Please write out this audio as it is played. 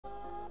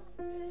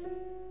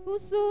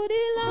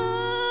kusudi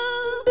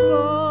lako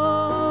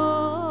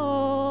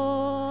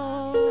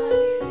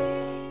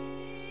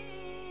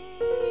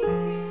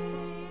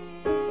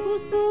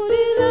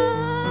kusudi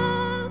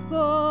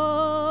lako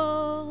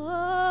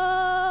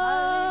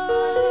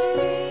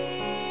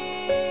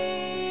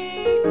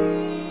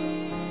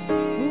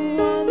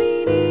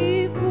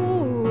uaminifu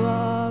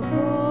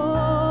wako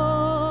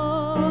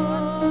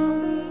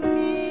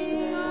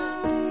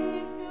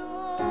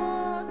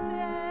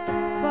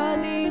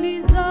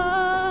fadhili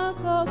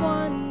zako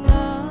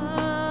Bwana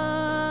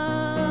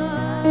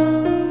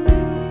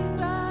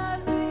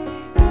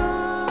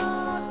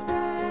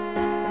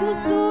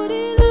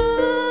kusudi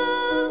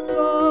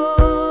lako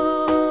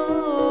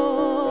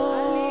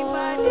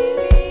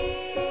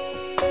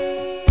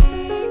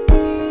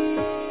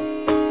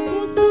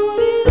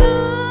kusudi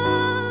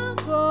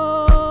lako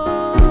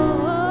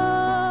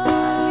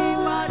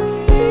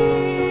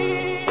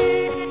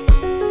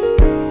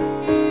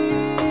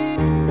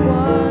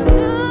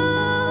Bwana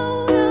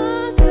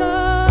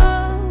unatawala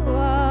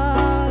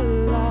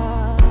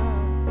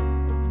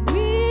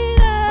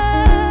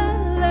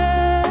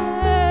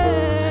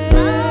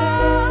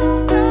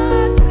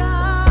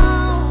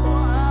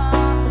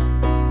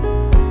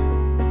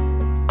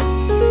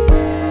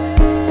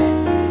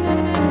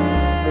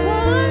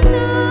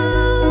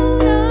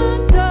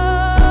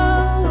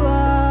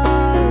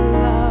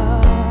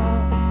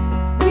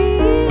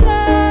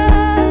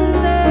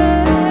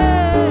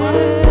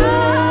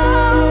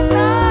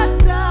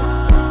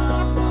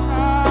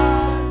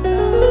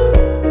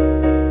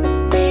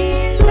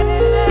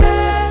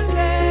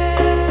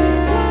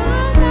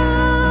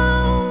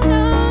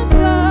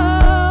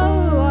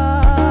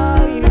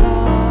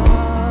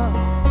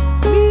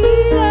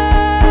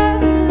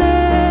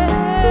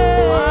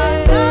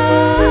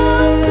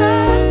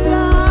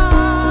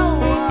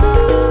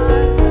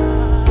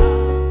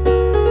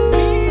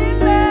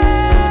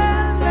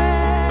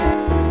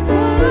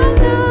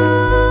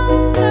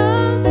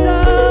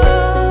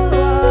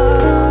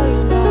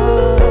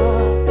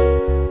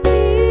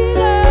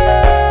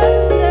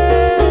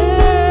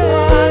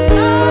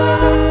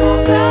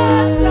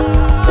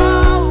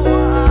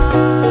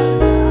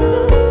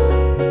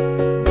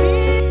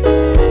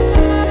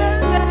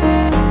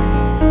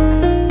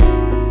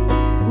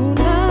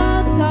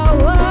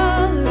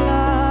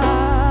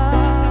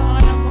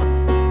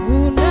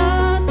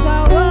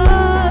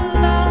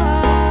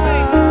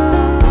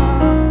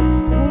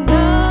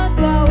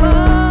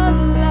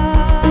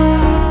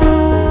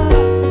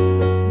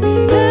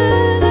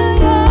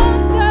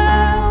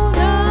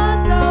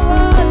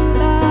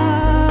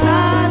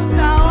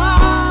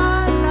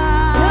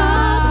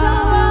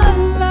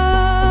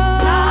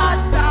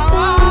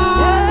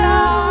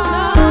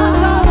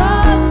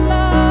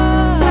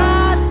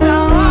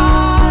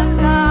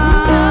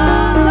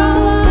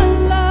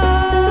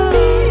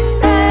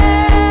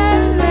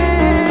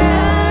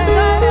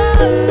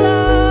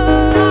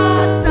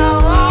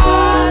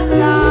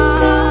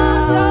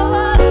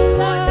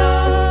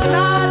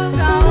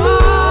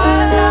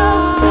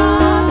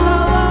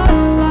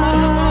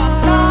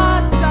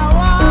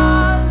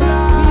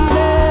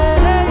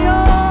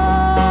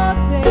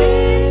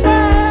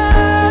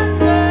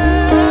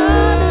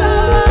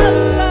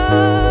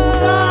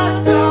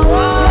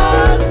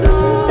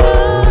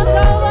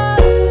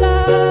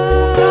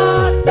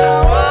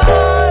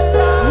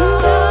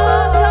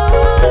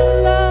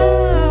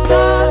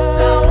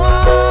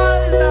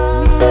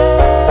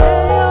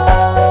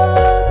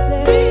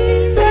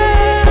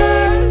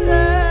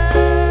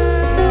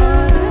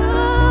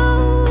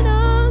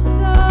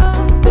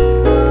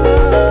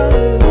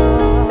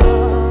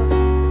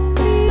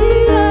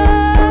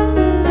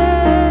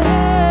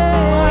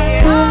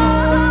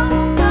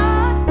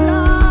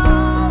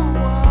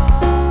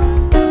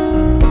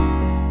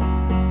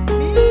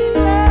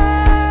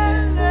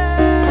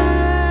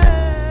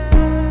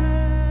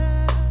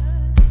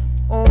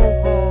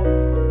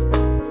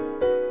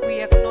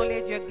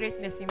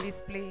in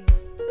this place.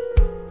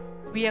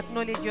 We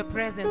acknowledge your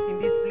presence in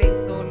this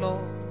place, oh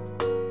Lord.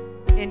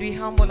 And we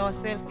humble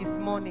ourselves this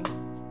morning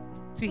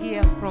to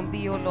hear from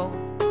thee, oh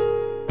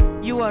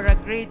Lord. You are a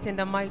great and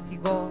a mighty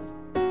God.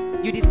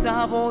 You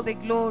deserve all the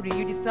glory.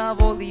 You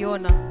deserve all the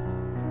honor.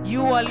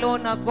 You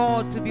alone are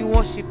God to be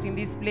worshipped in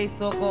this place,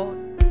 oh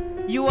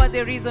God. You are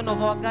the reason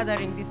of our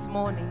gathering this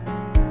morning.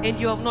 And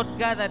you have not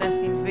gathered us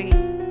in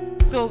vain.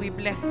 So we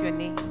bless your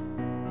name.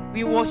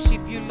 We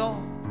worship you,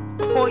 Lord.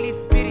 Holy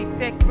Spirit,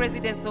 take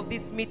precedence of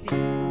this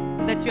meeting,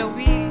 that your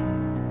will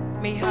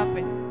may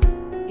happen.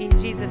 In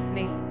Jesus'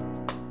 name,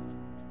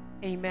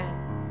 amen.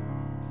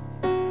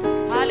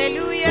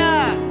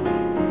 Hallelujah.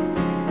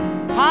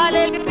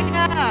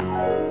 Hallelujah.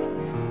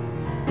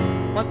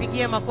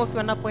 Wapigie makofi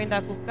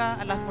wanapoenda kukaa,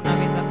 alafu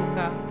naweza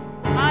kukaa.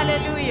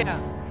 Hallelujah.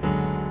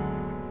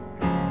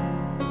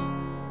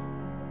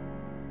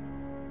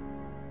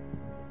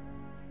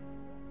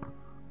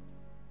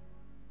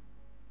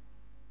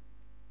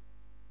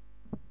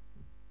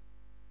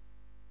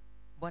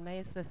 Bwana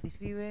Yesu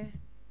asifiwe.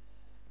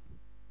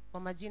 Kwa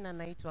majina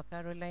naitwa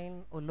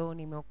Caroline Olo,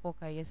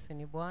 nimeokoka. Yesu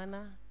ni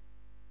Bwana.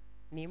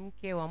 ni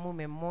mke wa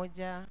mume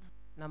mmoja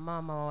na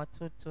mama wa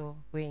watoto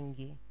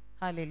wengi.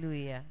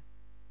 Haleluya.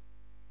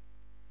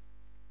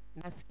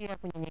 Nasikia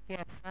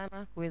kunyenyekea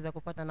sana kuweza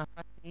kupata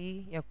nafasi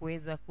hii ya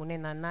kuweza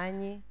kunena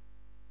nanyi.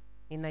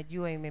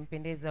 Ninajua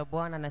imempendeza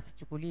Bwana na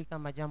sichukulii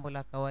kama jambo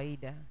la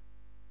kawaida.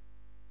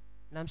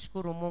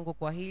 Namshukuru Mungu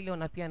kwa hilo,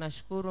 na pia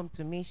nashukuru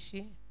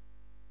mtumishi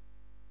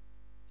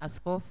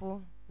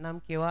askofu na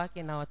mke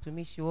wake na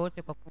watumishi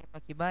wote kwa kunipa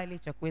kibali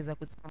cha kuweza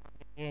kusimama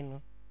mbele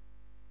yenu.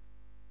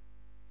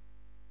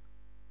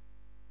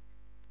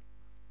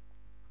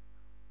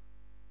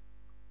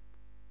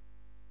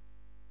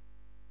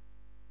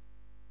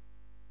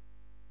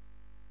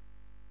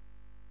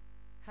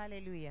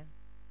 Haleluya.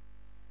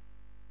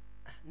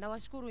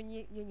 Nawashukuru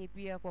nyinyi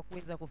pia kwa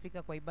kuweza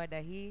kufika kwa ibada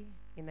hii.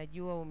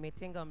 Ninajua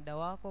umetenga muda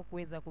wako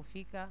kuweza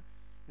kufika,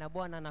 na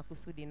Bwana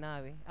anakusudi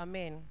nawe.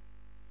 Amen.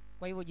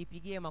 Kwa hivyo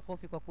jipigie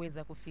makofi kwa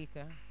kuweza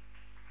kufika.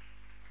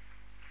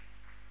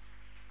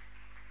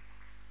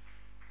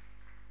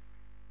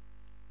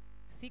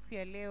 Siku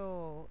ya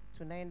leo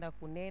tunaenda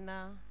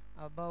kunena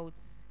about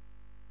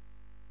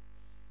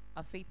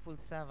a faithful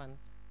servant,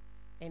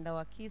 and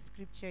our key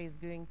scripture is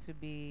going to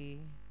be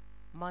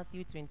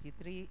Matthew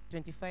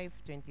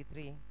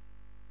 25:23.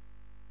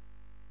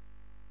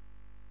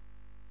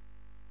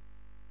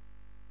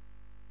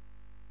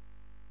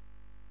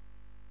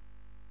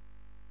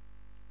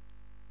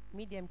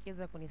 Media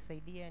mkiweza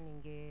kunisaidia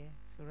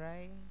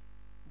ningefurahi,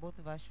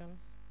 both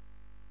versions.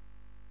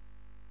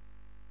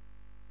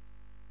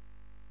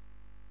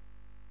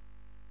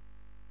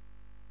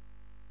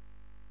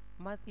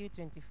 Matthew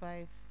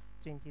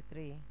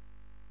 25:23.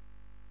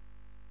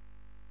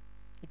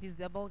 It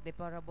is about the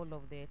parable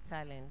of the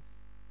talent,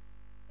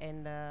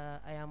 and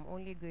I am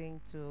only going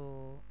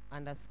to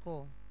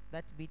underscore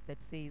that bit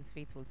that says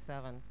faithful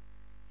servant.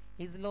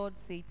 His Lord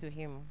said to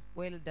him,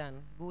 "Well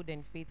done, good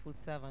and faithful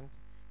servant.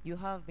 You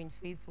have been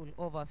faithful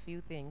over a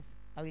few things.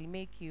 I will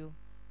make you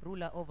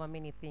ruler over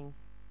many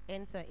things.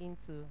 Enter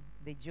into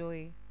the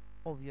joy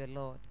of your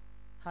Lord."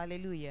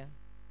 Hallelujah.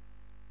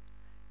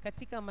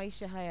 Katika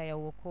maisha haya ya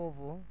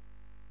wokovu,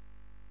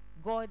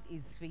 God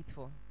is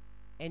faithful,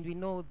 and we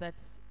know that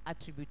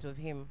attribute of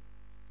him,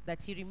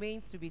 that he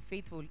remains to be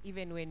faithful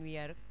even when we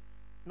are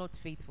not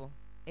faithful.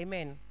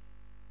 Amen.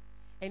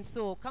 And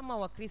so kama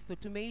Wakristo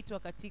tumeitwa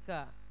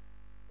katika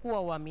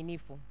kuwa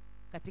waaminifu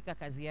katika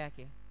kazi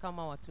yake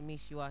kama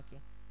watumishi wake.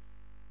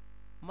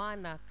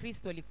 Maana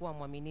Kristo alikuwa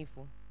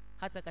mwaminifu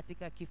hata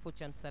katika kifo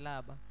cha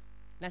msalaba.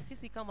 Na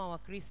sisi kama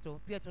Wakristo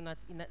pia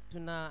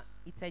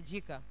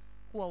tunahitajika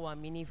kuwa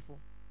waaminifu.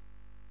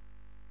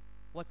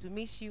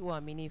 Watumishi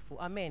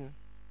waaminifu. Amen.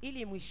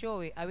 Ili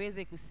mwishowe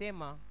aweze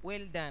kusema,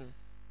 "Well done,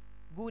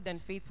 good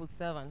and faithful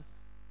servant."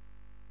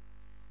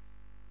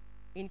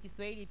 In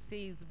Kiswahili it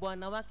says,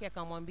 bwana wake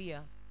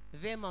akamwambia,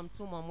 "Vema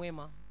mtumwa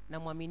mwema na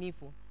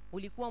mwaminifu.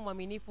 Ulikuwa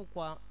mwaminifu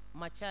kwa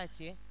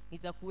machache,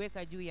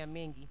 nitakuweka juu ya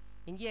mengi.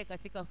 Ingia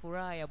katika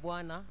furaha ya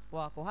Bwana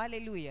wako."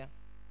 Hallelujah.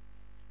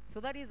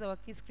 So that is our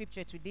key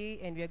scripture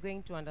today, and we are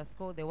going to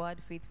underscore the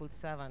word faithful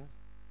servant.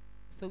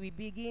 So we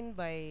begin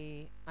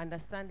by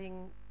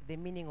understanding the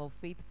meaning of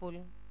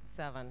faithful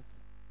servant.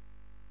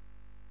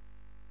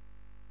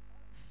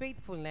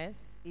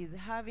 Faithfulness is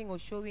having or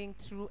showing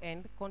true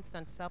and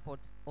constant support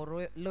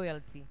or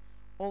loyalty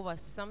over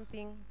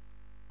something,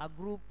 a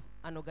group,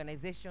 an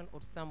organization,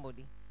 or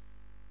somebody.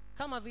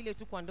 Kama vile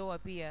tu kwa ndoa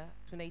pia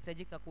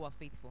tunahitajika kuwa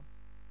faithful.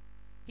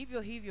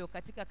 Hivyo hivyo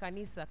katika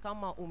kanisa,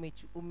 kama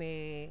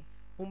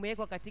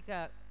umewekwa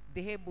katika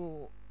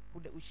dhehebu,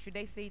 should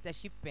I say it,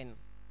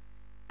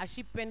 a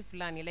shippen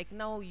fulani, like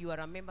now you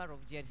are a member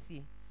of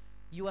GRC,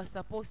 you are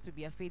supposed to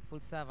be a faithful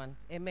servant.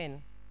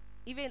 Amen.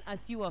 Even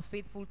as you are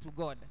faithful to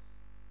God,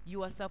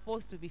 you are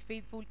supposed to be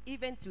faithful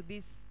even to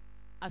this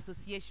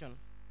association.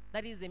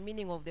 That is the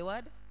meaning of the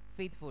word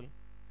faithful.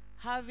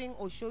 Having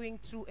or showing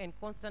true and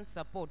constant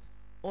support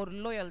or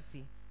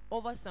loyalty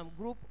over some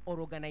group or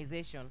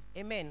organization.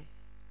 Amen.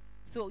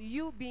 So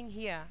you being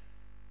here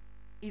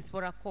is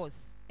for a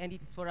cause, and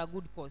it is for a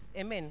good cause.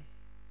 Amen.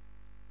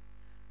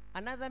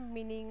 Another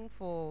meaning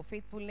for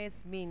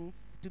faithfulness means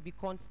to be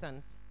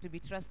constant, to be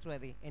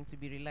trustworthy, and to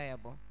be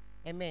reliable.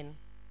 Amen.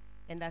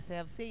 And as I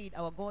have said,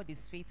 our God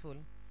is faithful,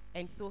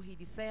 and so he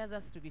desires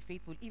us to be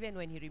faithful even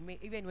when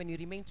you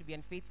remain to be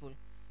unfaithful.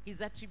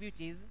 His attribute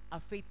is a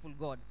faithful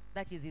God.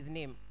 That is his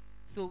name.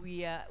 So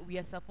we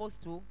are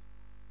supposed to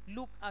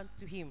look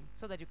unto him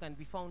so that you can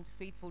be found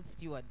faithful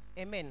stewards.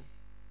 Amen.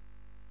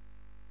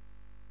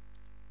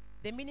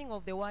 The meaning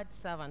of the word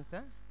servant.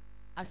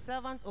 A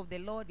servant of the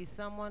Lord is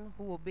someone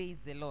who obeys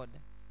the Lord.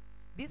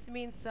 This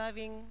means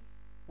serving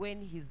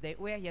when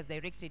where he has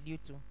directed you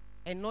to,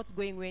 and not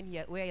going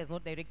where he has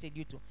not directed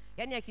you to.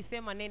 Yani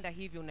akisema nenda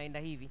hivi unaenda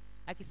hivi.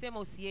 Akisema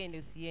usiende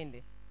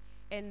usiende.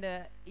 And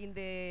in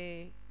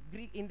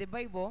the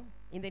Bible,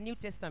 in the New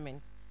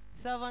Testament,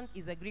 servant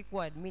is a Greek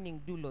word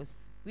meaning doulos,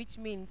 which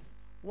means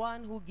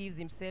one who gives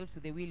himself to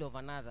the will of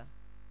another.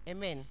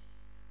 Amen.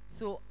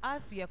 So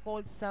as we are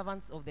called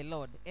servants of the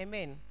Lord,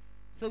 amen,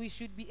 so we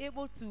should be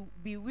able to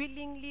be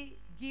willingly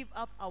give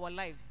up our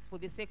lives for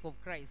the sake of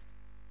Christ.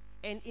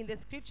 And in the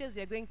scriptures,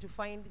 we are going to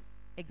find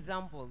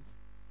examples.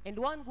 And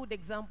one good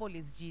example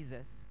is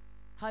Jesus.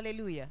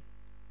 Hallelujah.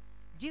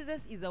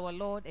 Jesus is our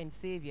Lord and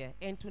Savior.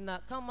 And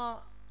kama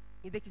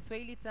in the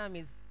Kiswahili term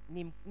is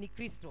ni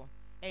Kristo,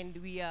 and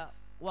we are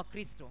wa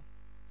Kristo.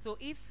 So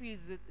if he is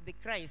the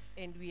Christ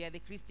and we are the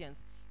Christians,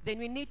 then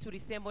we need to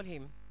resemble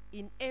him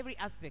in every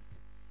aspect.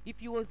 If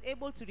he was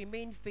able to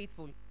remain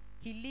faithful,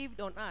 he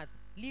lived on earth,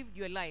 lived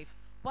your life,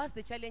 passed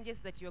the challenges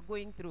that you are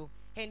going through,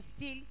 and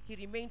still he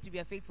remained to be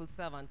a faithful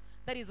servant.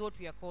 That is what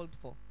we are called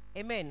for.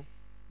 Amen.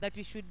 That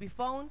we should be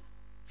found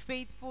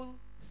faithful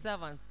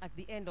servants at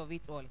the end of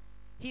it all.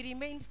 He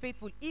remained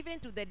faithful even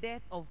to the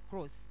death of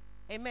cross.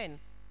 Amen.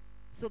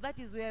 So that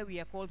is where we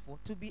are called for,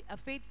 to be a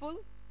faithful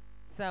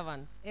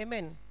servant.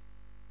 Amen.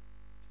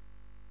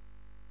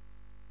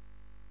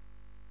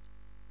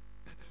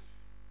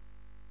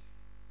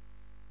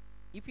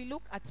 If you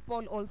look at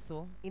Paul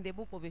also in the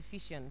book of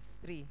Ephesians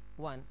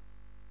 3:1,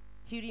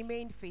 he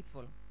remained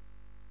faithful.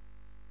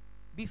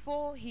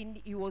 Before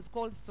he was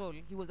called Saul,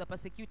 he was a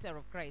persecutor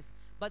of Christ.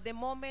 But the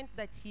moment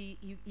that he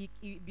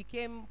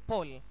became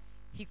Paul,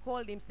 he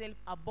called himself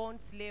a born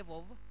slave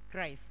of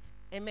Christ.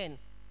 Amen.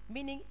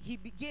 Meaning he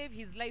gave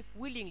his life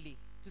willingly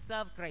to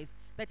serve Christ.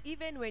 That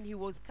even when he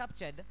was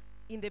captured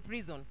in the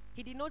prison,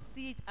 he did not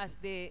see it as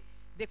the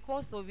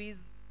cause of his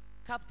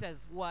captors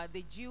were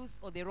the Jews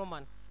or the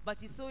Roman,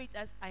 but he saw it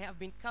as, I have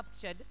been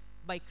captured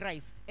by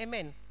Christ.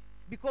 Amen.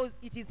 Because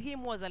it is him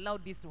who has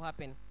allowed this to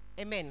happen.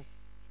 Amen.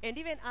 And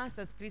even us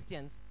as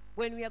Christians,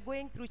 when we are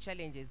going through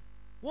challenges,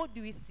 what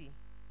do we see?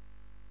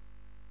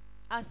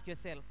 Ask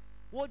yourself,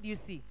 what do you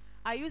see?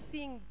 Are you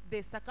seeing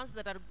the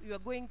circumstances that you are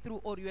going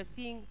through, or you are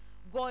seeing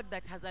God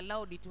that has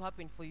allowed it to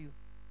happen for you?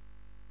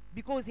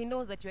 Because he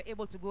knows that you are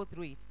able to go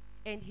through it,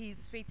 and he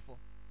is faithful.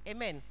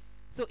 Amen.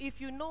 So if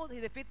you know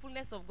the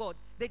faithfulness of God,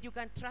 that you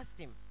can trust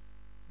him.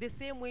 The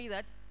same way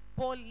that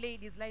Paul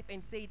laid his life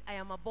and said, I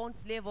am a born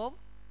slave of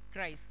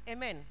Christ.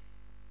 Amen.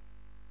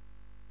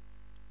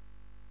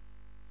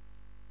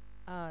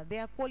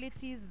 There are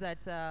qualities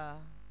that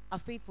a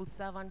faithful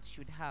servant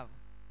should have.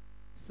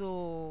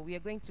 So we are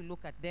going to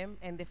look at them,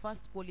 and the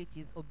first quality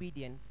is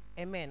obedience.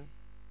 Amen.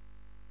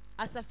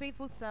 As a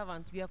faithful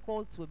servant, we are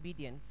called to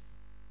obedience.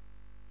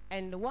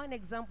 And one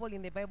example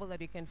in the Bible that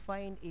we can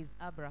find is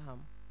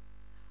Abraham.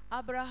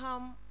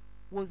 Abraham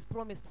was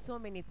promised so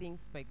many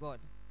things by God,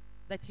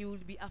 that he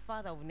would be a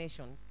father of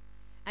nations.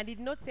 And it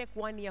did not take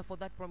 1 year for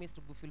that promise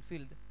to be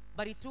fulfilled,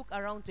 but it took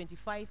around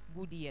 25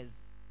 good years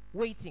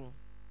waiting.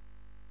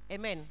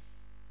 Amen.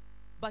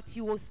 But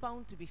he was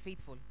found to be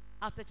faithful.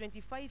 After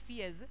 25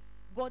 years,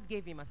 God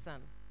gave him a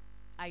son,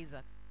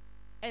 Isaac.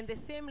 And the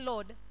same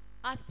Lord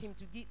asked him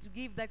to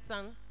give that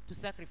son to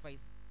sacrifice.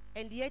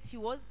 And yet he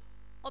was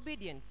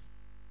obedient.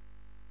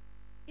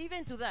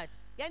 Even to that,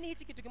 yani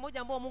hichi kitu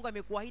kimoja ambao Mungu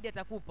amekuahidi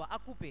atakupa,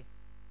 akupe.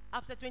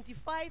 After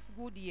 25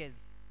 good years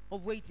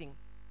of waiting,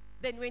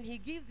 then when he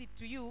gives it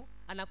to you,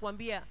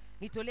 anakuambia,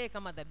 nitolee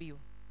kama dhabihu.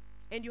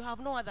 And you have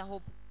no other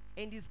hope.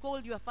 And he's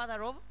called you a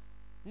father of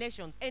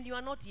nations. And you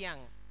are not young.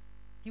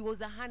 He was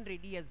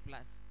 100 years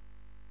plus.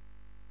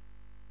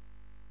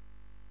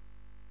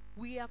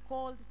 We are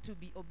called to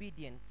be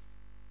obedient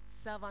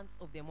servants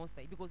of the Most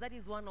High, because that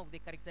is one of the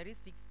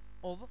characteristics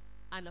of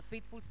a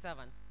faithful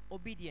servant,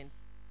 obedience.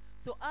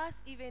 So us,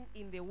 even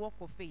in the walk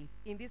of faith,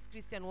 in this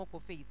Christian walk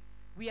of faith,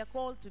 we are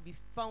called to be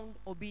found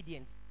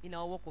obedient in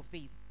our walk of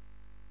faith.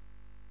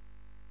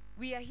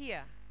 We are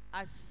here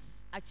as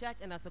a church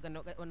and as an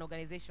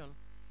organization,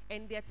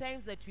 and there are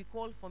times that we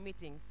call for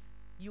meetings.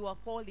 You are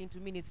called into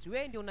ministry.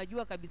 Wewe ndio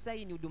unajua kabisa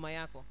hii ni huduma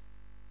yako.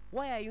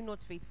 Why are you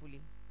not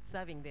faithfully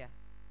serving there?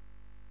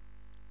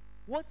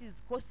 What is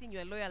costing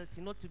your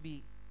loyalty not to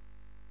be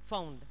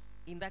found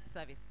in that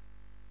service?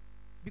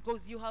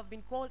 Because you have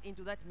been called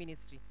into that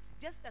ministry.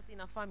 Just as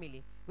in a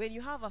family, when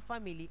you have a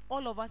family,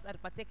 all of us are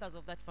partakers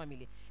of that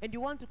family, and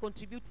you want to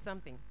contribute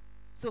something.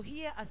 So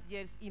here as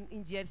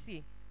in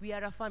GRC, we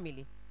are a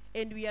family,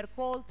 and we are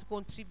called to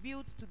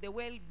contribute to the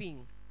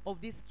well-being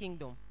of this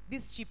kingdom,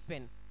 this sheep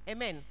pen.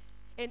 Amen.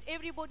 And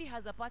everybody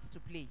has a part to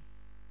play.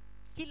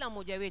 Kila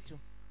mmoja wetu.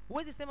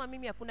 Huwezi sema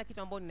mimi hakuna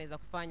kitu ambacho ninaweza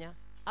kufanya.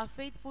 A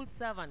faithful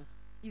servant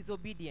is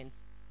obedient.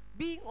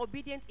 Being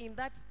obedient in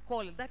that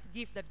call, that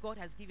gift that God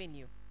has given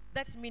you,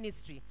 that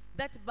ministry,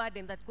 that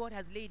burden that God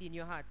has laid in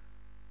your heart.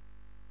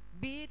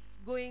 Be it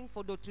going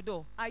for door to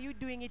door, are you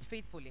doing it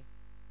faithfully?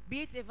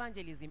 Be it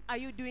evangelism, are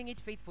you doing it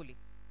faithfully?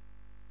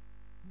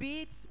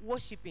 Be it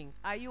worshiping,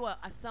 are you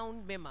a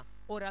sound member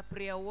or a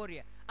prayer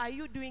warrior? Are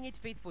you doing it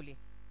faithfully?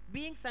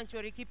 Being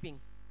sanctuary keeping,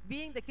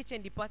 being the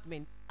kitchen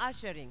department,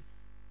 ushering,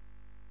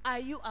 are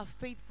you a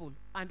faithful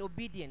and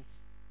obedient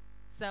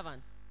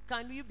servant?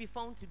 Can you be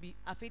found to be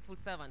a faithful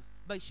servant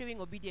by showing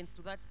obedience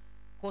to that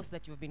cause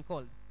that you've been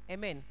called?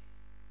 Amen.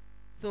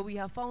 So we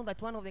have found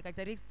that one of the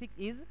characteristics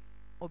is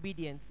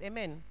obedience.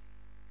 Amen.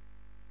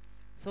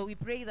 So we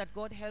pray that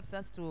God helps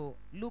us to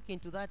look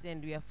into that,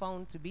 and we are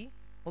found to be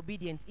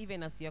obedient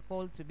even as we are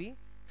called to be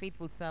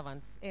faithful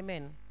servants.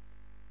 Amen.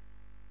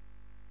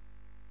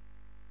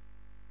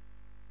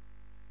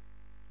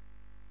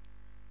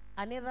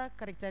 Another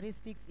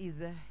characteristics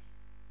is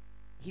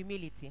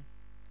humility.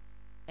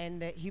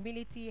 And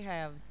humility, I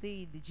have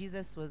said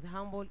Jesus was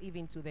humble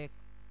even to the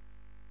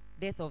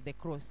death of the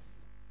cross.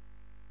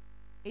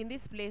 In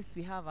this place,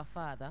 we have a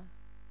father.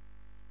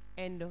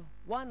 And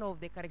one of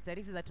the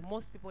characteristics that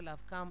most people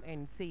have come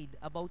and said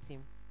about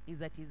him is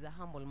that he's a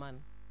humble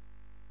man.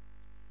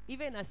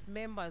 Even as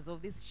members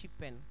of this sheep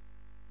pen,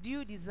 do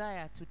you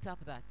desire to tap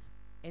that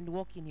and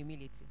walk in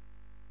humility?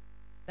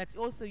 That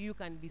also you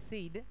can be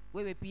said,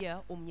 wewe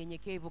pia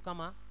umnyenyekevu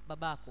kama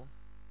babako.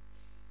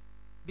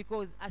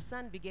 Because a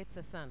son begets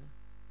a son.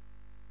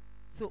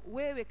 So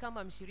wewe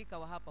kama mshirika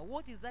wa hapa,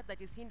 what is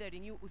that is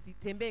hindering you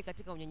usitembee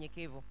katika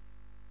unyenyekevu?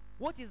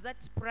 What is that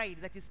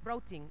pride that is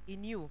sprouting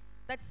in you?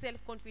 That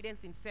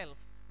self-confidence in self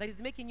that is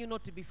making you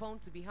not to be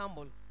found to be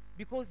humble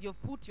because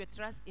you've put your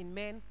trust in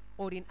men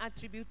or in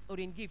attributes or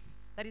in gifts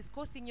that is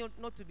causing you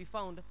not to be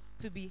found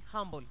to be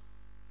humble.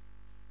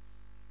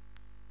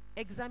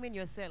 Examine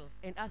yourself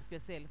and ask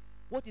yourself,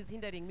 what is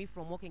hindering me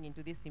from walking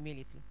into this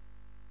humility?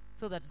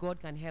 So that God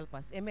can help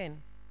us. Amen.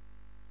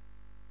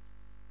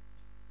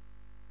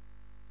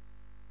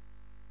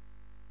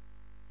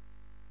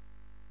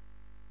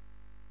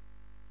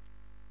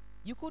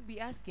 You could be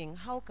asking,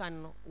 how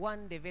can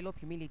one develop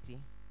humility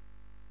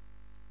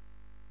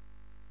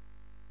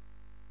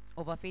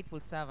of a faithful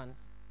servant?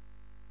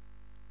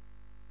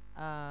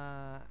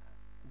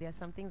 There are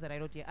some things that I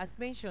wrote here. As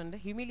mentioned,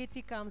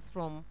 humility comes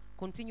from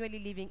continually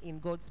living in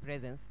God's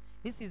presence.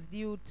 This is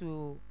due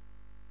to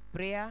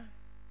prayer,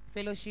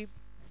 fellowship,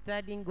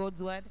 studying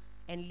God's word,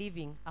 and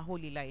living a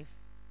holy life.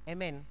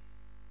 Amen.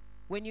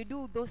 When you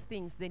do those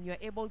things, then you are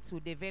able to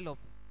develop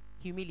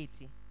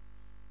humility.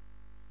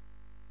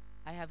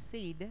 I have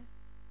said,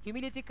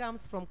 humility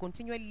comes from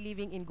continually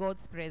living in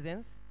God's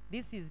presence.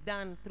 This is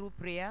done through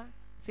prayer,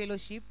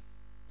 fellowship,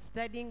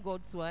 studying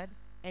God's word,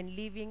 and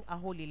living a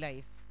holy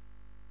life.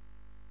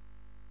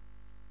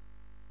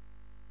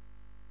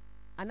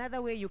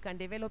 Another way you can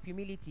develop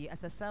humility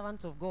as a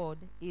servant of God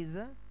is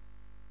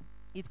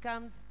it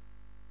comes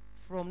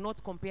from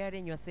not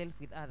comparing yourself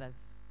with others.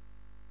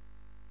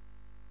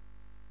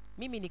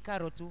 Mimi ni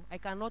karo tu. I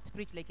cannot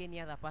preach like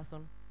any other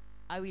person.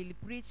 I will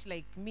preach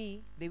like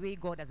me, the way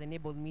God has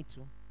enabled me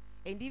to.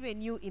 And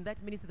even you in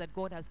that ministry that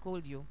God has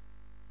called you,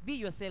 be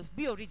yourself,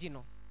 be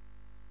original.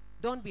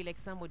 Don't be like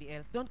somebody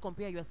else. Don't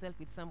compare yourself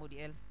with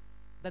somebody else,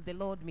 that the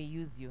Lord may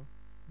use you.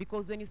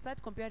 Because when you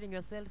start comparing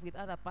yourself with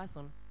other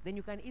person, then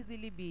you can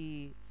easily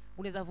be,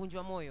 unaweza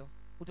vunjwa moyo.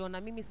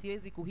 Utaona mimi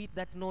siwezi kuhit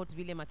that note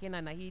vile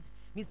Makena na hit,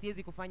 mimi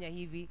siwezi kufanya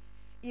hivi.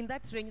 In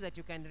that range that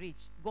you can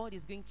reach, God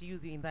is going to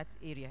use you in that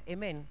area.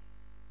 Amen.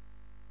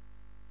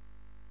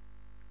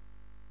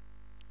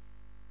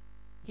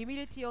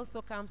 Humility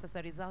also comes as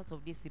a result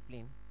of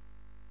discipline.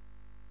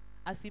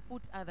 As we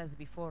put others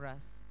before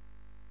us.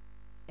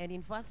 And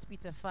in 1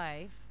 Peter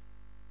 5,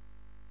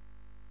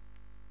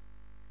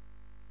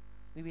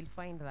 we will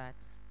find that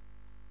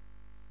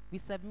we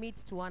submit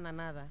to one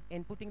another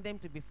and putting them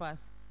to be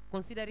first,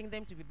 considering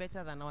them to be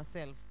better than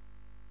ourselves.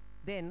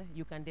 Then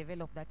you can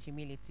develop that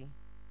humility.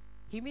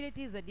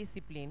 Humility is a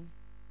discipline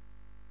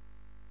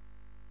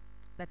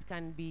that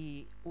can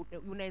be,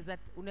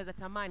 unaweza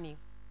tamani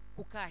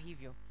kukaa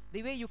hivyo.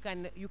 The way you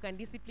can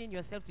discipline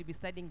yourself to be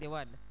studying the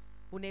word.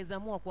 Unaweza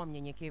amua kuwa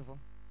mnyenyekevu.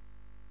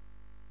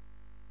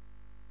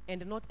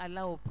 And not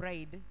allow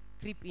pride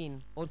creep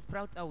in or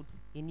sprout out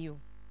in you.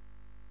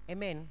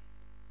 Amen.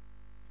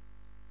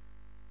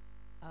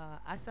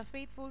 As a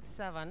faithful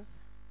servant,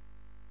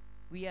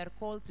 we are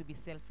called to be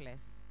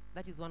selfless.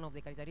 That is one of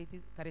the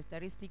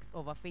characteristics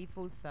of a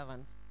faithful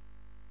servant.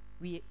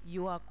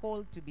 You are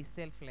called to be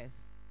selfless,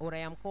 or I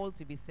am called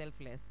to be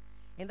selfless.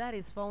 And that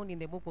is found in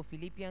the book of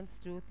Philippians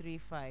 2, 3,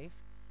 5.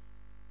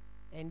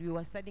 And we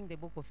were studying the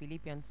book of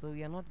Philippians, so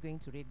we are not going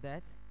to read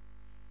that.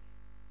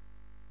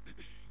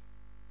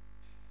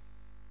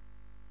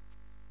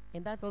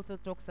 And that also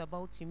talks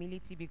about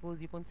humility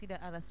because you consider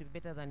others to be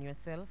better than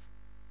yourself.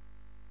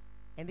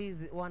 And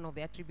this is one of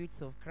the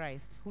attributes of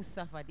Christ, who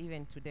suffered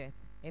even to death.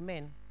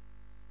 Amen.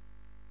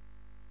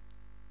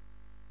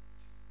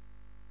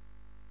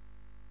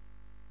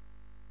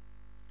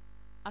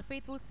 A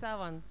faithful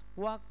servant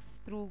works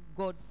through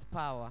God's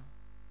power.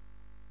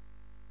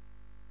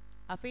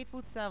 A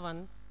faithful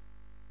servant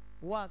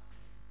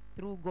works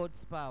through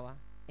God's power.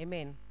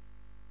 Amen.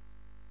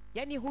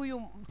 Yani huyu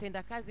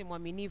mtendakazi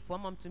mwaminifu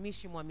ama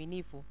mtumishi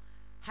mwaminifu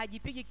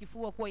hajipigi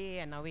kifua kuwa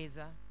yeye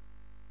anaweza.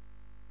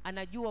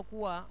 Anajua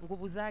kuwa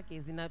nguvu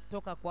zake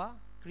zinatoka kwa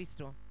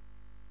Kristo.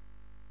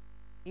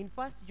 In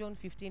 1 John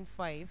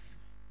 15:5,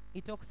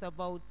 it talks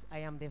about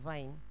I am the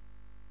vine.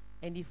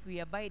 And if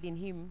we abide in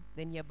him,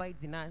 then he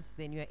abides in us,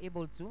 then you are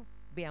able to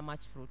bear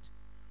much fruit.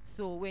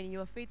 So when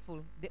you are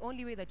faithful, the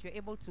only way that you are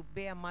able to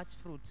bear much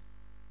fruit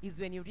is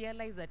when you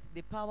realize that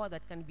the power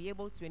that can be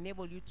able to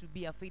enable you to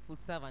be a faithful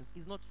servant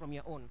is not from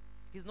your own.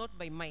 It is not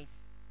by might,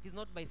 it is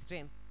not by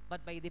strength,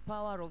 but by the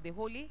power of the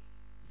Holy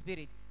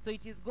Spirit. So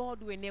it is God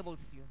who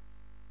enables you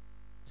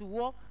to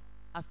walk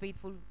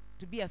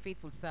to be a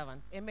faithful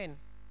servant. Amen.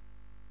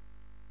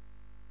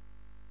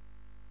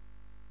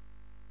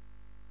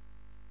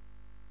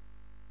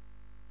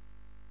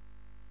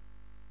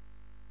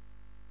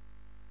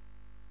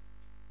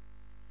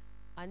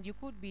 And you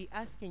could be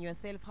asking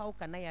yourself, how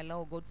can I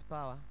allow God's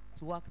power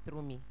to work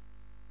through me?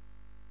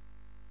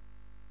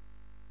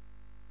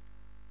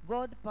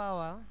 God's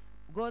power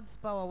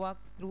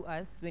works through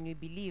us when we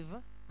believe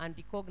and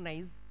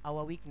recognize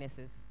our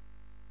weaknesses.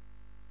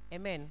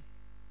 Amen.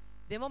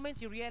 The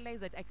moment you realize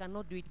that I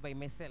cannot do it by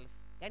myself,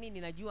 yani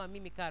ninajua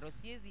mimi Karo,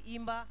 siezi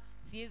imba,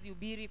 siezi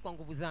ubiri kwa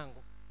nguvu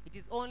zangu. It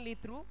is only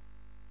through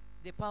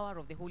the power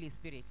of the Holy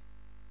Spirit.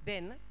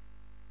 Then,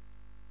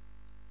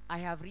 I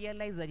have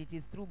realized that it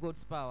is through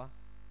God's power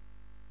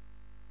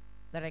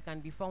that I can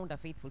be found a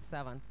faithful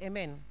servant.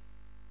 Amen.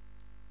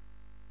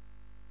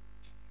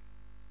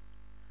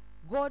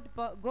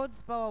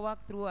 God's power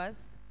works through us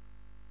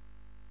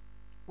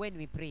when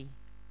we pray.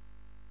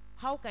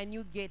 How can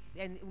you get,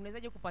 and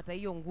unawezaje kupata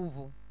hiyo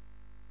nguvu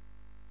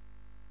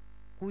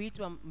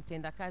kuitwa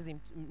mtendakazi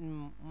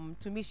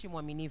mtumishi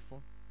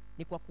mwaminifu?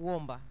 Ni kwa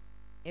kuomba.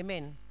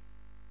 Amen.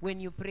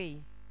 When you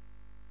pray,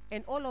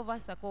 and all of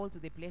us are called to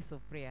the place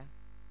of prayer.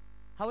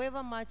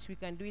 However much we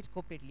can do it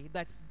corporately,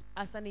 that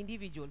as an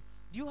individual,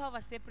 do you have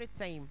a separate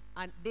time,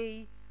 a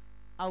day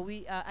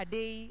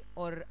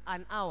or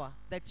an hour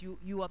that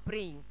you are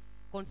praying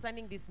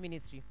concerning this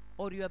ministry,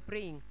 or you are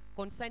praying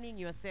concerning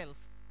yourself,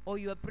 or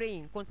you are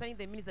praying concerning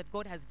the ministry that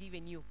God has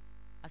given you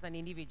as an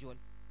individual,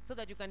 so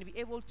that you can be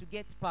able to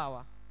get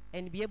power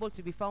and be able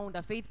to be found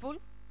a faithful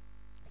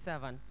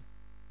servant?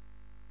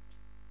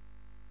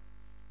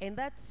 And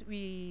that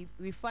we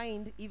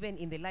find even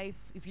in the life,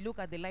 if you look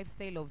at the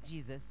lifestyle of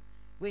Jesus,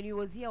 when he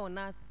was here on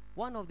earth,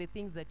 one of the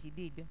things that he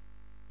did,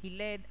 he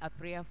led a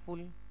prayerful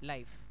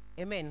life.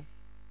 Amen.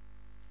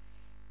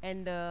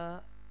 And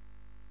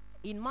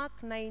in Mark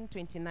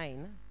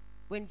 9:29,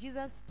 when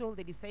Jesus told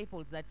the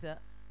disciples that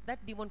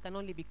that demon can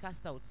only be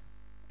cast out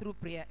through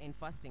prayer and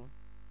fasting,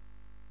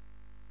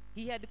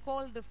 he had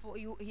called for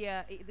you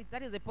here.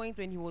 That is the point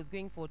when he was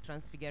going for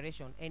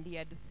transfiguration, and he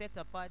had set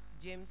apart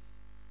James,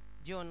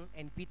 John,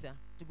 and Peter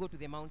to go to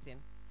the mountain,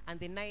 and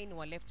the 9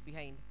 were left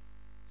behind.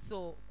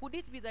 So could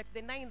it be that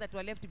the 9 that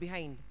were left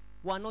behind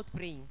were not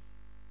praying,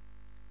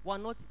 were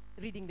not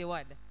reading the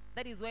word?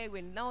 That is why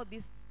when now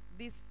this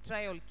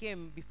trial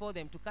came before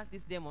them to cast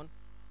this demon,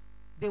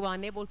 they were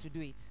unable to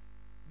do it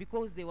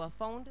because they were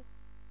found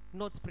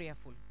not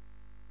prayerful.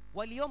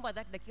 Waliomba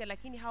that dakika,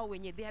 lakini hao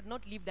wenye, they had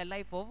not lived a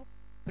life of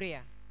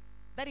prayer.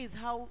 That is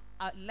how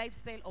a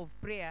lifestyle of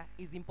prayer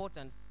is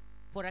important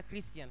for a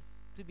Christian,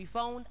 to be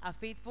found a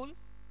faithful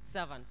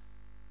servant.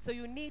 So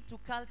you need to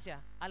culture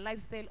a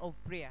lifestyle of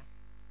prayer.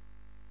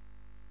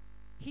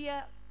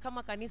 Here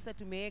kama kanisa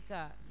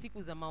tumeweka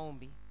siku za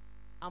maombi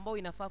ambao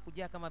inafaa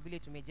kujaa kama vile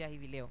tumejaa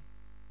hivi leo,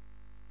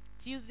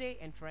 Tuesday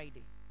and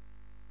Friday.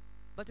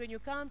 But when you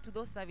come to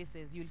those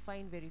services, you'll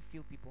find very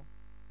few people.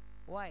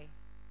 Why?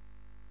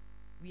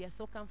 We are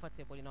so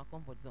comfortable in our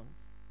comfort zones.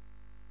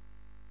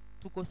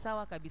 Tuko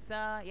sawa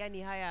kabisa,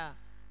 yani haya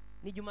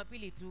ni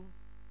Jumapili tu.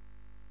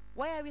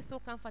 Why are we so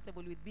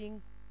comfortable with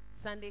being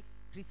Sunday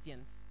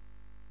Christians?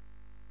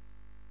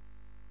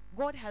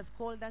 God has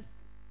called us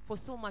for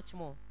so much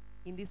more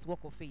in this walk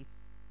of faith.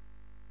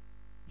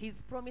 His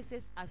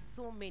promises are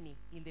so many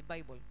in the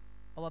Bible,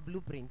 our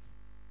blueprint.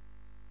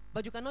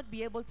 But you cannot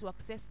be able to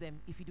access them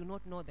if you do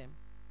not know them.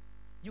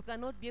 You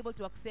cannot be able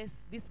to access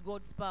this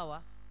God's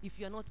power if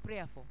you are not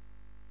prayerful.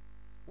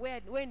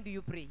 When do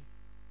you pray?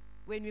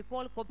 When we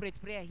call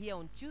corporate prayer here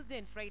on Tuesday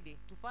and Friday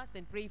to fast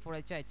and pray for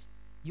a church,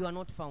 you are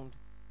not found.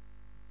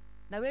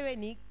 Na wewe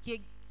ni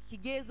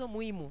kigezo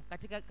muhimu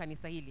katika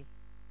kanisa hili.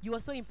 You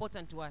are so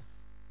important to us.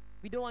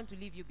 We don't want to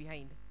leave you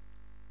behind.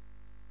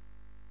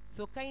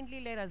 So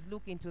kindly let us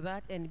look into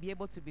that and be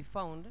able to be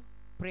found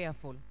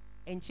prayerful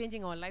and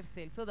changing our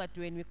lifestyle so that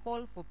when we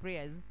call for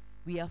prayers,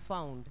 we are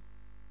found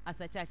as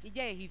a church.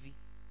 Ijae hivi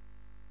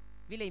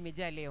vile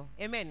imejaa leo.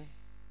 Amen.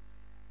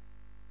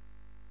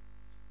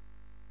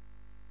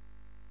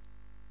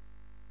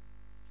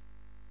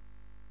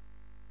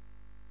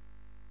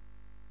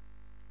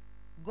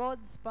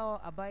 God's power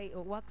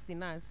works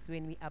in us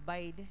when we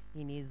abide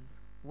in his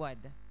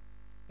word.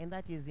 And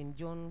that is in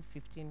John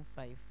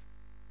 15:5.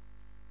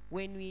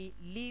 When we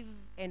live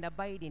and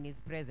abide in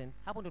his presence,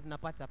 hapo ndo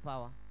tunapata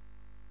power.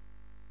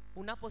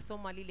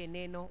 Unaposoma lile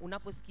neno,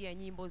 unaposikia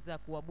nyimbo za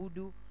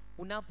kuabudu,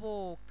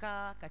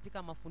 unapokaa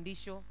katika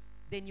mafundisho,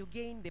 then you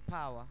gain the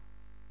power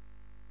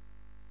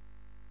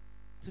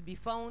to be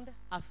found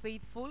a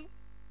faithful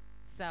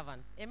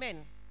servant.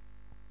 Amen.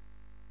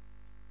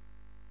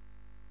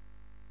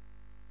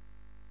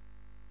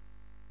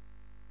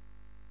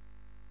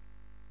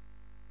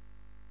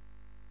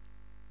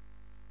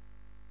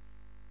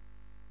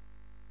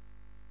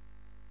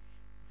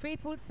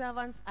 Faithful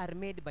servants are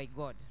made by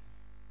God.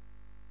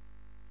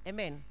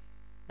 Amen.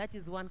 That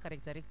is one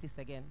characteristic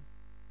again.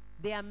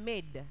 They are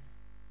made,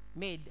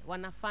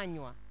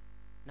 wanafanywa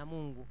na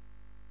Mungu.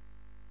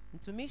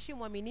 Mtumishi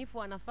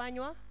mwaminifu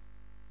anafanywa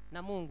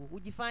na Mungu.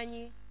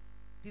 Ujifanyi,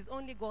 it is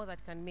only God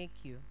that can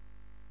make you.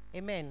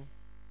 Amen.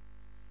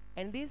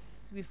 And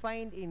this we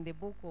find in the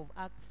book of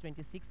Acts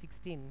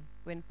 26:16,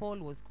 when Paul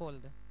was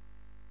called.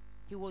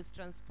 He was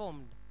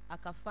transformed,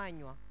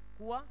 akafanywa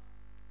kuwa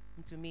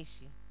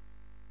mtumishi.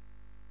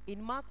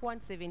 In Mark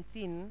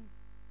 1:17,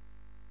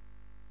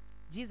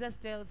 Jesus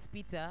tells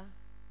Peter,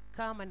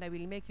 "Come and I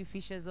will make you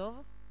fishers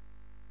of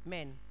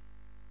men."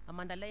 I'm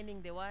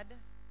underlining the word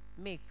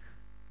make.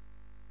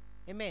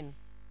 Amen.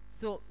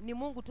 So ni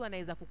Mungu tu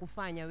anaweza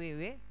kukufanya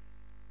wewe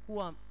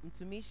kuwa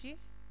mtumishi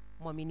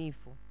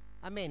mwaminifu.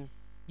 Amen.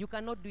 You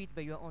cannot do it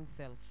by your own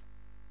self.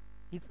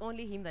 It's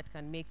only him that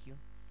can make you.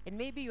 And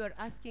maybe you are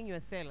asking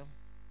yourself,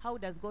 how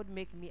does God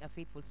make me a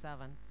faithful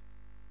servant?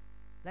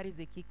 That is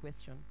a key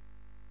question.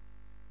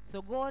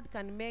 So God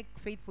can make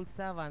faithful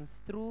servants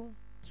through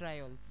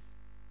trials.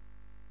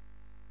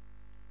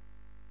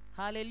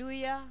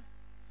 Hallelujah.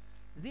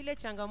 Zile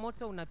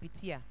changamoto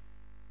unapitia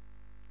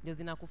ndio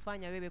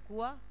zinakufanya wewe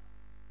kuwa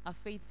a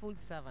faithful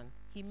servant.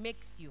 He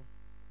makes you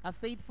a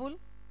faithful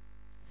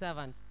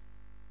servant.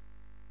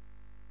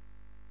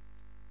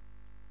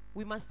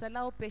 We must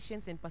allow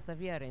patience and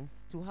perseverance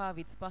to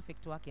have its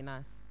perfect work in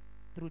us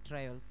through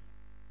trials.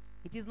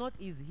 It is not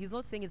easy. He's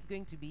not saying it's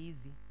going to be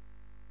easy.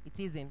 It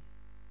isn't.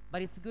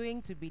 But it's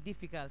going to be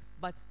difficult.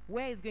 But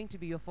where is going to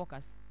be your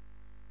focus?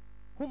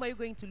 Whom are you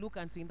going to look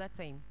unto in that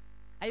time?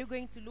 Are you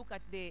going to look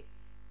at the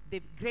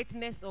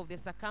greatness of the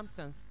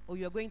circumstance, or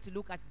you are going to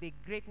look at the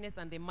greatness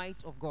and the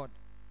might of God?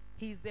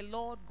 He is the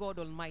Lord God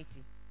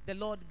Almighty, the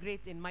Lord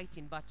great and mighty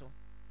in battle.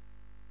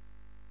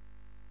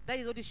 That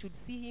is what you should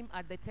see him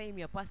at the time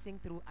you are passing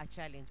through a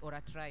challenge or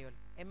a trial.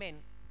 Amen.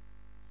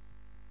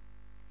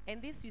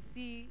 And this we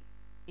see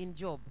in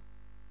Job,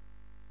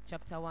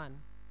 chapter 1.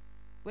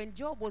 When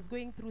Job was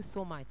going through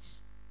so much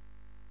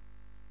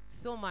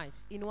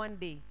in one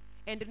day,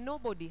 and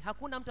nobody,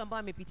 hakuna mtu ambaye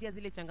amepitia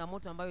zile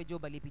changamoto ambayo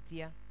Job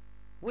alipitia.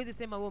 Huwezi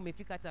sema wewe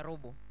umefika hata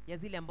robo ya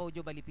zile ambayo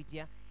Job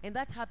alipitia. And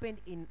that happened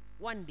in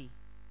one day.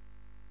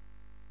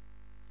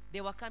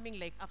 They were coming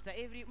like after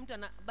every, mtu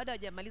baada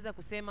hajamaliza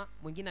kusema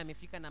mwingine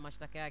amefika na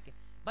mashtaka yake.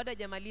 Baada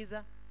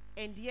hajamaliza,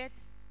 and yet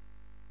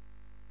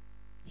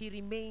he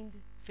remained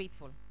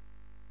faithful.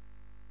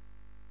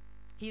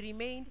 He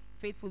remained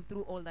faithful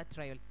through all that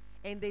trial.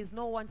 And there is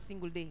no one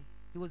single day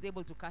he was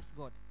able to curse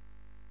God.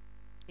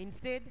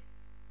 Instead,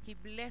 he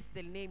blessed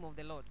the name of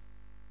the Lord,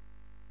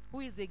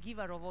 who is the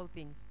giver of all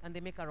things and the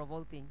maker of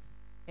all things.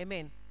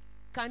 Amen.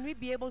 Can we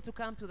be able to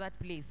come to that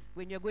place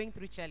when you're going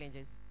through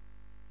challenges,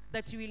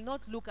 that you will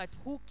not look at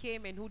who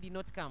came and who did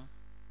not come?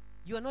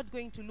 You are not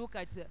going to look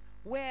at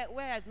where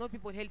are no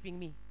people helping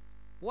me?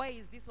 Why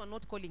is this one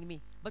not calling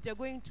me? But you're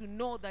going to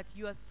know that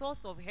your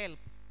source of help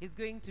is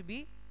going to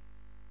be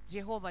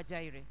Jehovah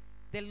Jireh,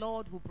 the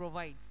Lord who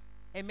provides.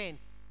 Amen.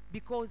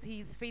 Because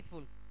he is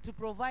faithful to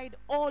provide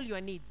all your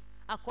needs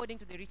according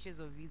to the riches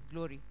of his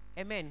glory.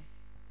 Amen.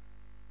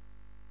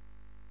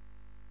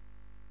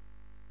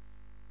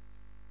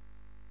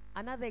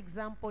 Another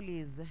example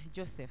is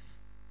Joseph.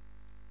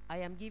 I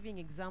am giving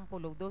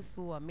example of those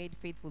who are made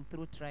faithful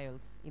through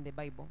trials in the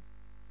Bible.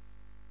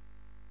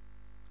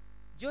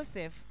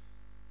 Joseph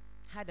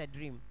had a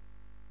dream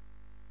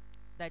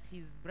that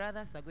his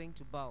brothers are going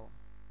to bow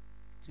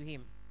to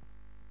him.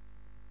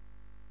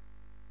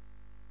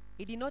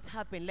 It did not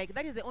happen. Like,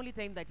 that is the only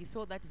time that he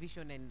saw that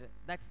vision, and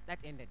that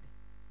ended.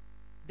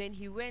 Then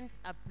he went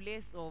a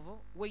place of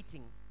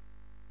waiting.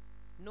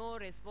 No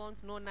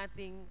response, no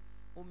nothing.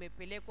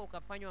 Umepelekwa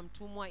ukafanywa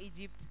mtumwa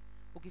Egypt.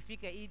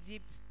 Ukifika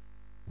Egypt,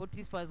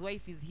 Potiphar's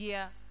wife is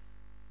here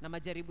na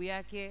majaribu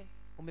yake.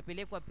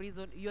 Umepelekwa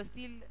prison. You're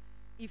still,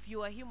 if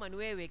you are human,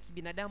 wewe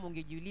kibinadamu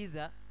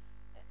ungejiuliza,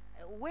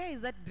 where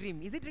is that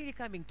dream? Is it really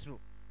coming true?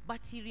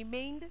 But he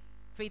remained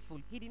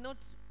faithful. He did not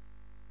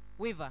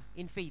waver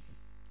in faith.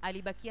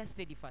 Alibakia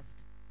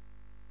steadfast,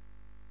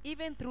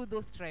 even through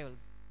those trials.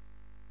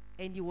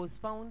 And he was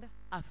found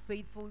a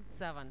faithful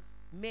servant,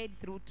 made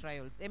through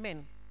trials.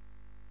 Amen.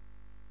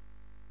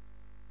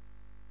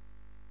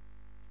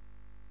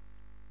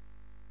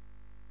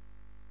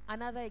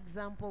 Another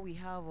example we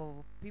have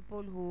of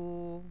people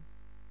who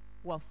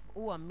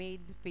are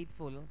made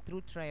faithful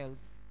through trials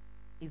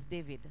is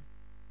David.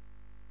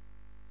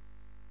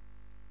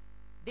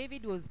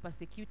 David was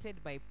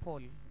persecuted by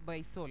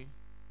Saul.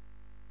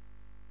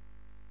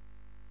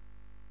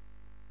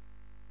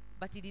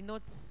 But he did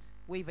not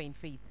waver in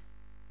faith.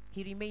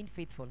 He remained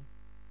faithful.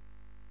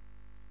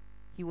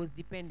 He was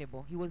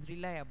dependable. He was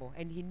reliable.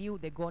 And he knew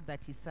the God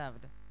that he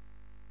served.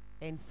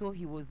 And so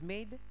he was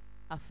made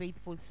a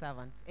faithful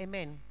servant.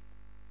 Amen.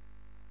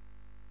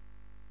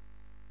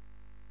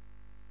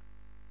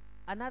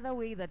 Another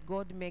way that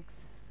God makes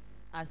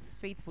us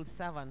faithful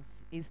servants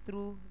is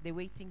through the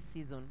waiting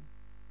season.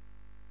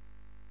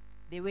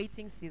 The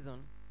waiting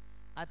season.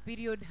 A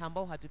period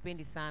ambao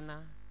hatupendi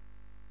sana.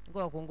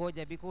 Ngoja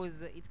kungoja,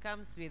 because it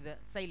comes with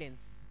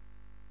silence.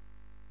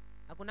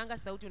 Hakunanga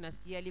sauti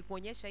unasikia,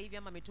 alikuonyesha hivi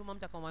ama ametuma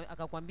mtu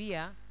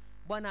akakwambia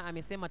Bwana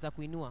amesema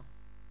atakuinua.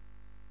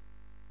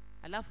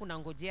 Alafu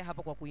nangojea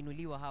hapo kwa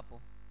kuinuliwa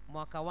hapo.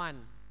 Mwaka 1.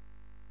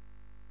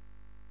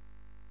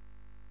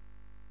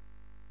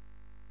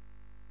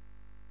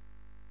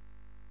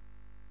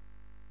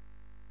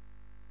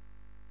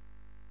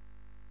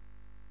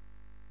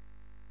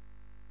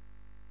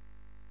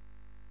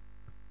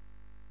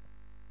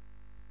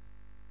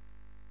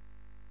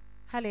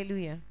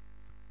 Hallelujah.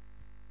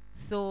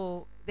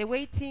 So the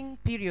waiting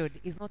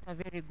period is not a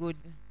very good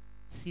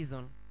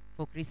season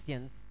for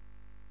Christians.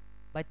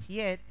 But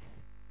yet,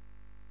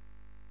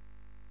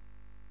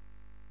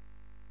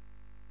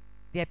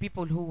 there are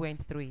people who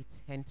went through it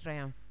and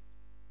triumphed,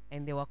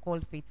 and they were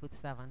called faithful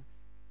servants.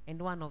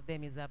 And one of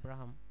them is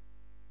Abraham.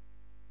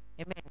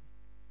 Amen.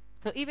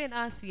 So even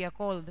us, we are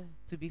called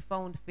to be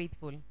found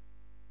faithful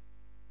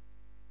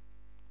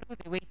through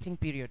the waiting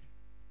period.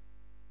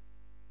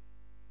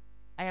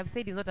 I have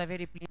said it's not a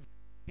very pleasant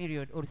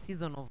period or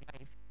season of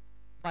life,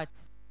 but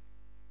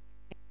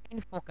in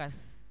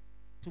focus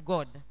to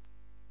God,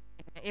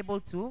 and we are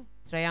able to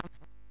triumph.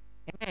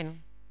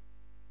 Amen.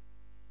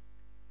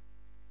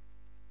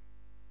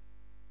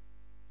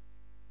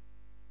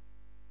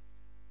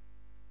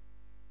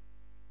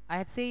 I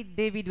had said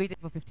David waited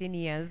for 15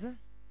 years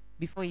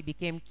before he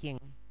became king.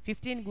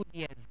 15 good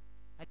years.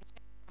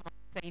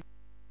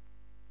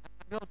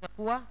 Akaambiwa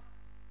utakuwa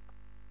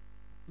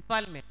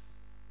mfalme.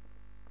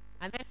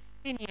 And then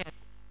 15 years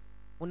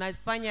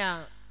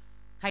unafanya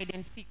hide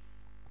and seek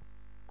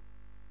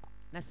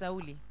na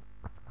Sauli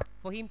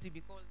for him to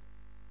be called.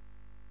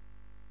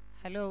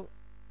 Hello.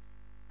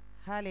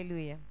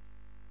 Hallelujah.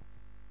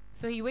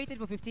 So he waited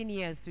for 15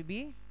 years to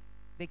be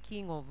the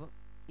king of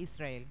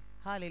Israel.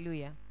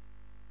 Hallelujah.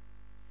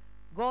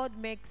 God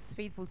makes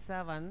faithful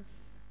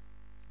servants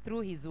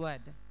through his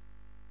word.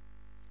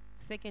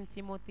 2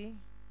 Timothy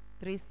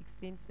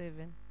 3:16,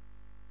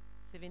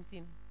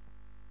 17.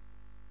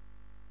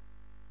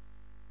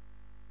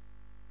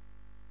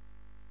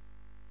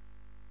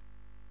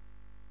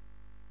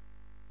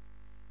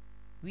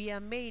 We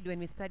are made when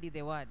we study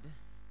the word.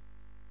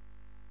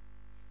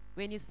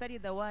 When you study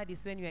the word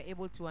is when you are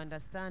able to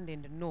understand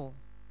and know.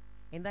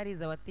 And that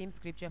is our theme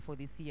scripture for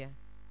this year.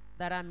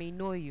 That I may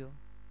know you.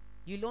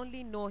 You'll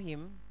only know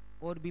him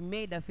or be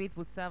made a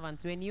faithful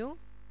servant when you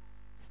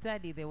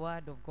study the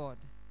word of God.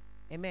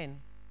 Amen.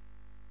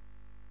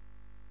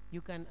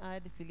 You can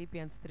add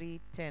Philippians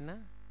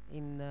 3:10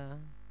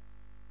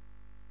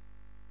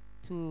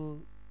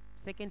 to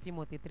 2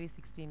 Timothy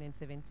 3:16 and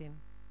 17.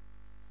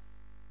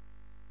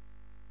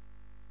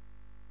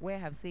 Where I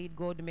have said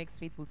God makes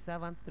faithful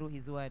servants through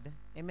his word.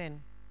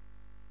 Amen.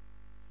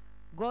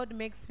 God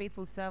makes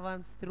faithful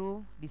servants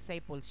through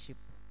discipleship.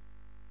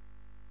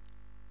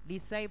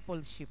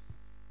 Discipleship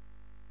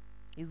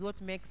is what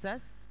makes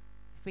us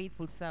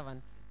faithful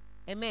servants.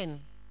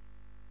 Amen.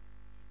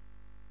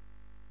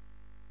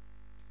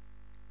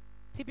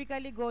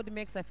 Typically, God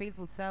makes a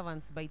faithful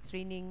servants by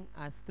training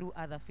us through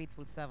other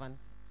faithful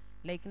servants.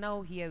 Like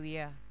now, here we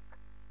are,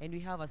 and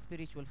we have a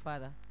spiritual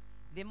father.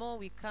 The more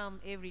we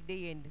come every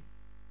day and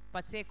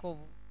partake of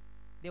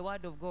the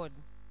word of God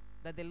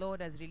that the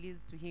Lord has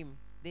released to him,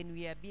 then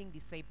we are being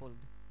discipled.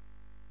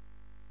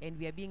 And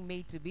we are being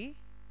made to be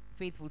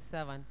faithful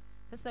servant.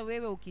 Sasa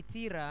wewe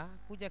ukitira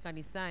kuja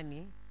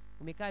kanisani,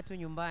 umekaa tu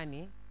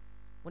nyumbani,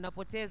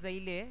 unapoteza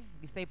ile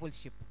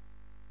discipleship.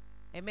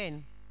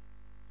 Amen.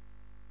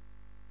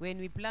 When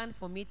we plan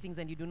for meetings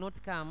and you do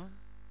not come,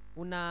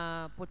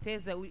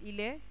 unapoteza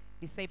ile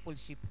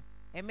discipleship.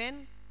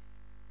 Amen.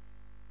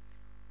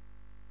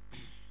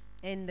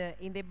 And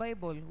in the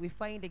Bible, we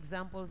find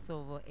examples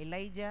of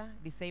Elijah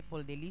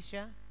discipled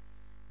Elisha,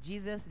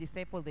 Jesus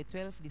discipled the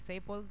 12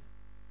 disciples,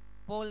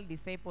 Paul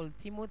discipled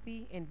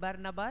Timothy, and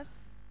Barnabas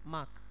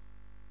Mark.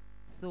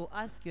 So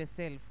ask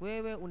yourself,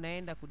 wewe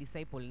unaenda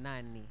kudisciple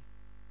nani?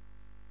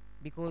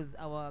 Because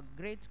our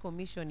great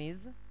commission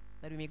is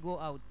that we may go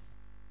out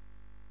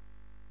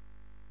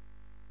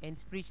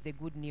and preach the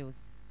good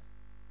news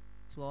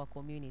to our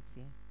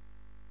community.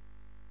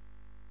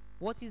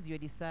 What is your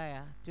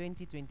desire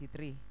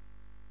 2023?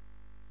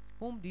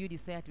 Whom do you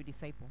desire to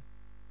disciple?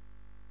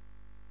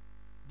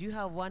 Do you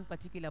have one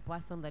particular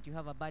person that you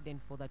have a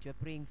burden for, that you're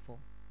praying for?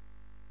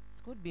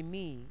 It could be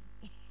me.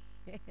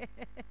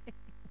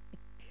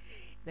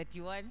 That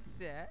you want,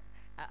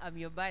 I'm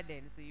your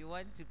burden, so you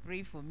want to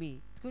pray for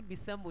me. It could be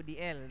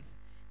somebody else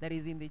that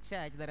is in the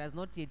church that has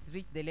not yet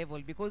reached the level,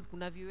 because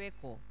kuna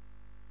viweko.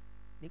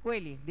 Ni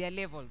kweli, there are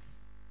levels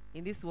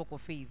in this walk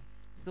of faith.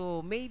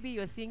 So maybe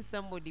you're seeing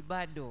somebody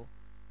bado.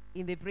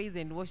 In the praise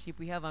and worship,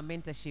 we have a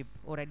mentorship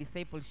or a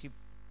discipleship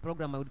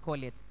program, I would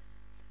call it.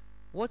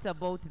 What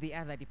about the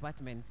other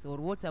departments? Or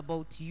what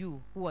about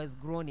you who has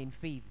grown in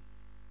faith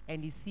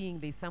and is seeing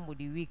there's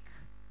somebody weak?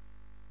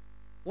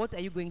 What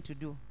are you going to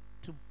do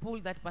to pull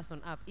that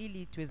person up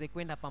ili tuweze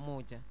kwenda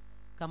pamoja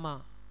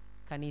kama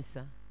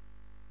kanisa?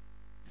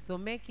 So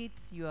make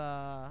it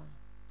your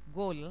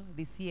goal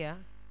this year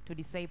to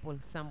disciple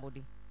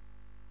somebody,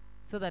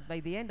 so that by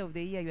the end of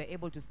the year you are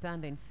able to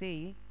stand and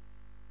say,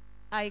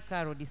 I,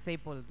 Caro,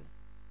 discipled.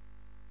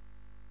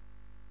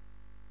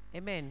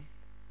 Amen.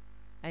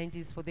 And it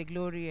is for the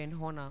glory and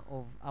honor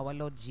of our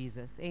Lord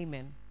Jesus.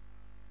 Amen.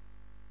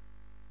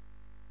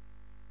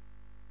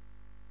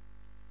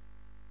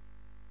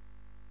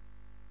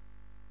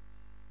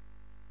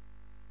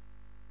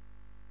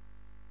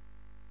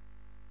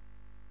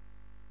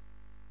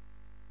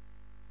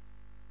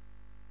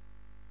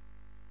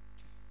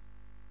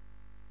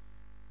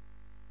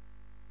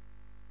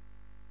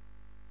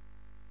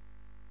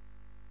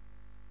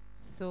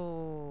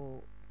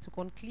 So, to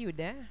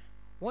conclude,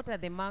 what are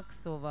the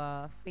marks of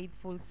a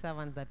faithful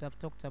servant that I've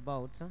talked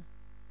about?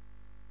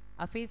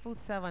 A faithful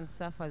servant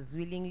suffers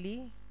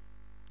willingly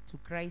to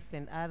Christ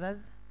and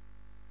others.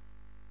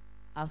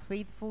 A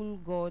faithful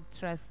God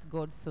trusts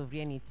God's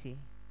sovereignty.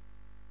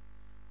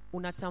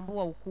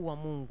 Unatambua ukuu wa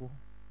Mungu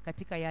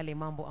katika yale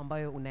mambo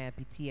ambayo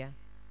unayapitia.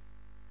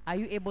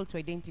 Are you able to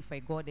identify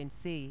God and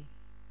say,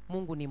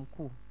 Mungu ni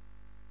mkuu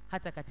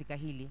hata katika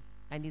hili,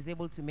 and is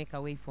able to make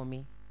a way for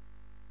me?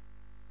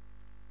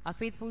 A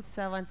faithful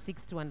servant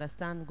seeks to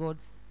understand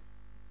God's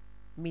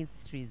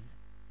mysteries,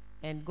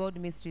 and God's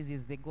mysteries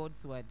is the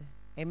God's word.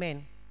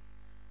 Amen.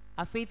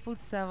 A faithful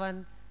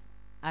servants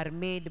are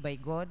made by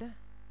God.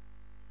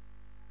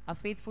 A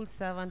faithful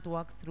servant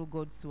works through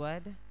God's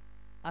word.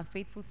 A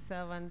faithful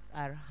servant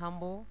are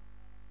humble.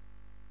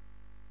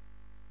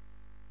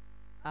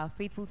 A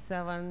faithful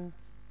servant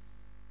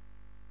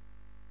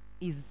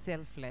is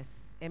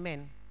selfless.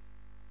 Amen.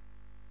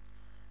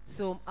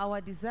 So our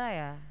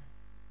desire,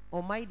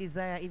 or my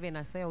desire, even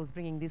as I was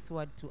bringing this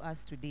word to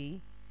us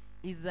today,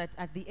 is that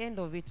at the end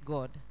of it,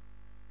 God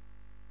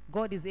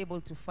is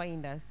able to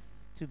find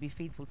us to be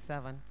faithful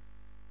servants.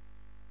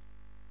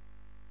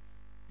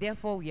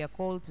 Therefore, we are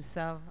called to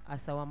serve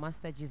as our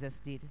Master Jesus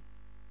did.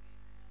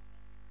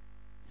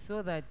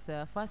 So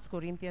that 1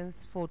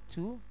 Corinthians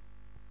 4:2,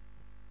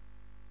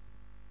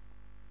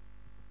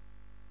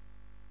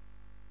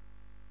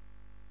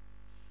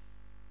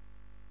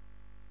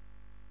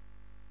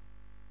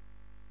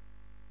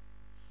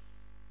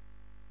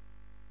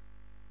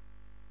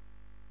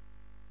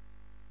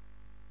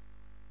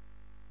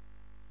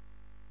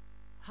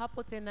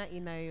 hapo tena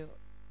inayo.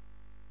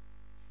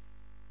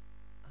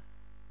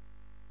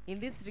 In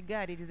this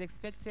regard, it is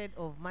expected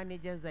of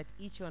managers that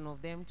each one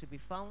of them to be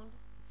found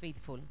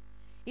faithful.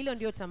 Hilo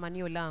ndio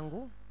tamanio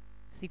langu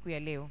siku ya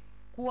leo,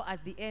 kuwa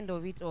at the end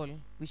of it all,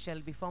 we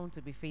shall be found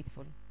to be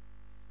faithful.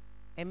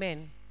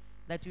 Amen.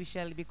 That we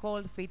shall be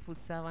called faithful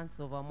servants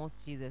of our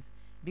most Jesus,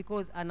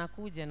 because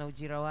anakuja na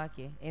ujira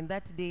wake, and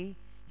that day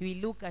he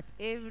will look at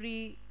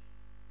every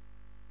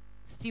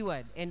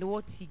steward and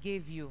what he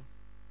gave you.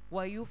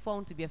 Were you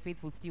found to be a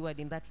faithful steward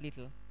in that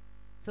little,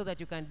 so that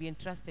you can be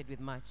entrusted with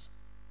much?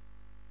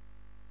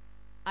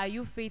 Are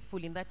you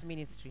faithful in that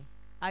ministry?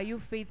 Are you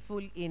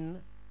faithful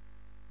in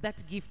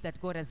that gift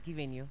that God has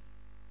given you?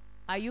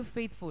 Are you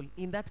faithful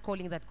in that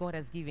calling that God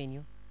has given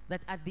you?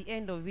 That at the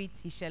end of it,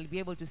 he shall be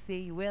able to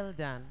say, well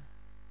done,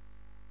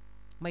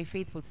 my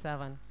faithful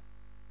servant.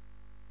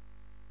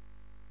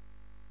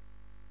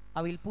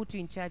 I will put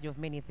you in charge of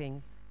many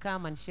things.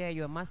 Come and share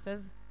your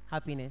master's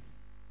happiness.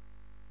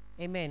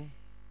 Amen.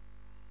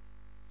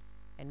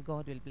 And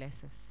God will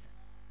bless us.